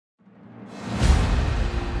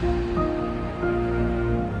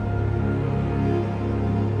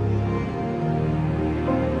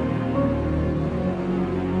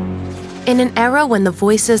In an era when the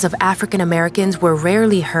voices of African Americans were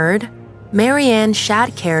rarely heard, Ann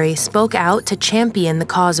Shadd Cary spoke out to champion the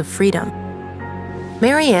cause of freedom.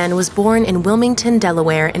 Ann was born in Wilmington,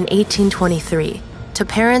 Delaware in 1823 to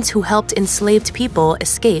parents who helped enslaved people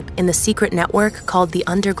escape in the secret network called the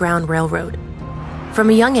Underground Railroad.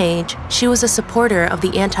 From a young age, she was a supporter of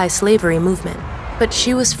the anti-slavery movement, but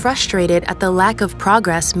she was frustrated at the lack of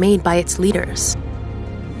progress made by its leaders.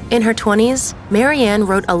 In her 20s, Ann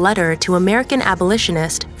wrote a letter to American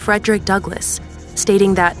abolitionist Frederick Douglass,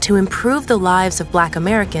 stating that to improve the lives of Black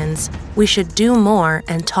Americans, we should do more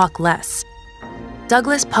and talk less.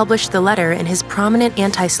 Douglass published the letter in his prominent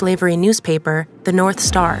anti-slavery newspaper, the North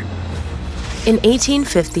Star. In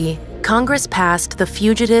 1850, Congress passed the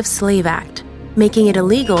Fugitive Slave Act, making it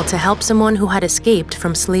illegal to help someone who had escaped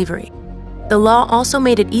from slavery. The law also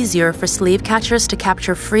made it easier for slave catchers to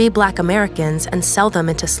capture free Black Americans and sell them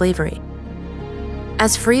into slavery.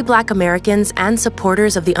 As free Black Americans and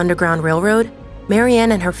supporters of the Underground Railroad,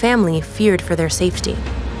 Ann and her family feared for their safety.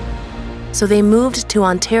 So they moved to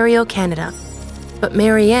Ontario, Canada. But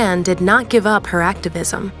Ann did not give up her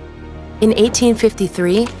activism. In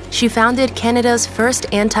 1853, she founded Canada's first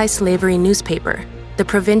anti-slavery newspaper, the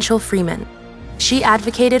Provincial Freeman. She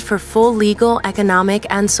advocated for full legal, economic,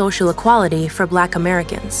 and social equality for Black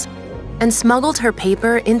Americans, and smuggled her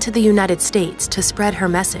paper into the United States to spread her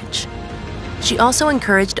message. She also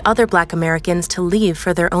encouraged other Black Americans to leave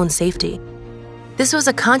for their own safety. This was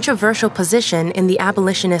a controversial position in the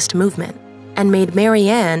abolitionist movement, and made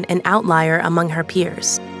Ann an outlier among her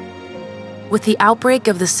peers. With the outbreak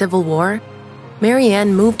of the Civil War,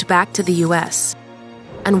 Ann moved back to the U.S.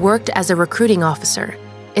 and worked as a recruiting officer,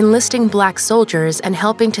 enlisting Black soldiers and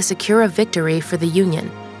helping to secure a victory for the Union.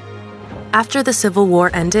 After the Civil War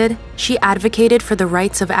ended, she advocated for the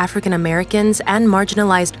rights of African Americans and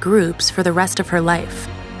marginalized groups for the rest of her life.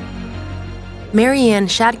 Ann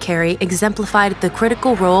Shadd Cary exemplified the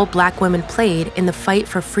critical role Black women played in the fight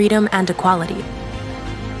for freedom and equality.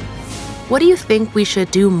 What do you think we should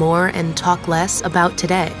do more and talk less about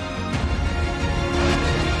today?